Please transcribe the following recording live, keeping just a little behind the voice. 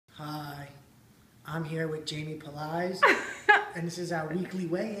I'm here with Jamie Pillais, and this is our weekly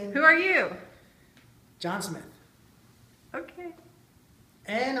weigh-in. Who are you? John Smith. Okay.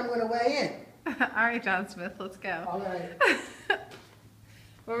 And I'm going to weigh in. All right, John Smith, let's go. All right.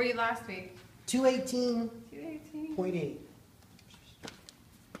 Where were you last week? 218.8. 218.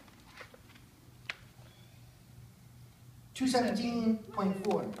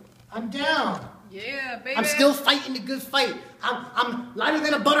 217.4. I'm down. Yeah, baby. I'm still fighting the good fight. I'm lighter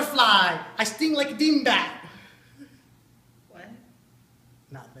than a butterfly. I sting like a dingbat. What?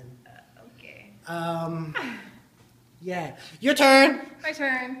 Nothing. Okay. Yeah. Your turn. My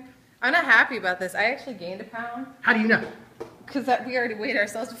turn. I'm not happy about this. I actually gained a pound. How do you know? Because we already weighed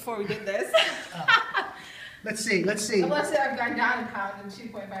ourselves before we did this. Let's see. Let's see. Unless I've gone down a pound in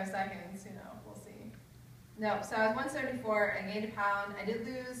 2.5 seconds, you know, we'll see. No, so I was 174, I gained a pound. I did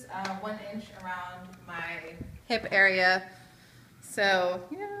lose 1 inch around my hip area. So,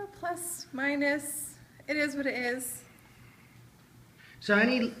 you know, plus, minus, it is what it is. So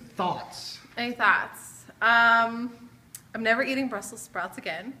any thoughts? Any thoughts? I'm never eating Brussels sprouts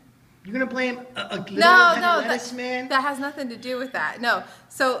again. You're going to blame a little lettuce man? That has nothing to do with that. No.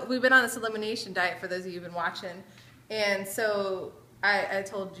 So we've been on this elimination diet for those of you who've been watching. And so I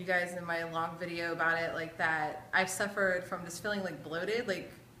told you guys in my long video about it, like that I've suffered from just feeling like bloated,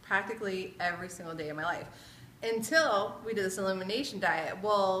 like practically every single day of my life. Until we did this elimination diet.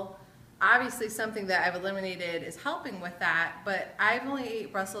 Well, obviously something that I've eliminated is helping with that, but I've only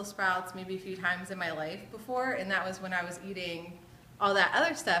ate Brussels sprouts maybe a few times in my life before, and that was when I was eating all that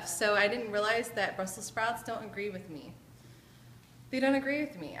other stuff. So I didn't realize that Brussels sprouts don't agree with me. They don't agree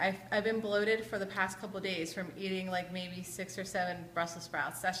with me. I've been bloated for the past couple of days from eating like maybe 6 or 7 Brussels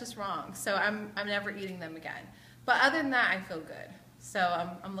sprouts. That's just wrong. So I'm never eating them again. But other than that, I feel good. So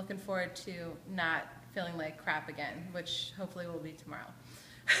I'm looking forward to not feeling like crap again, which hopefully will be tomorrow.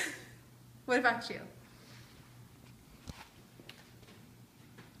 What about you?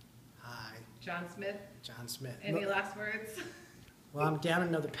 Hi. John Smith? John Smith. Any last words? Well, I'm down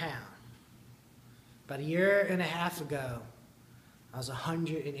another pound. About a year and a half ago, I was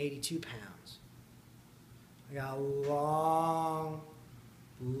 182 pounds. I got a long,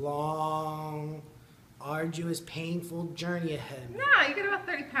 long, arduous, painful journey ahead. No, you got about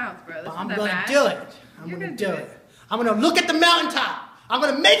 30 pounds, bro. But I'm going to do it. I'm going to do it. I'm going to look at the mountaintop. I'm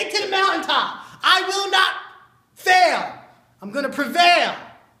going to make it to the mountaintop. I will not fail. I'm going to prevail.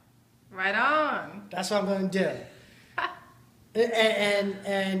 Right on. That's what I'm going to do.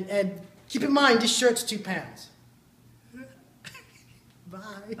 And keep in mind, this shirt's 2 pounds.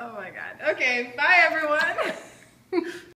 Bye. Oh my God. Okay, bye everyone.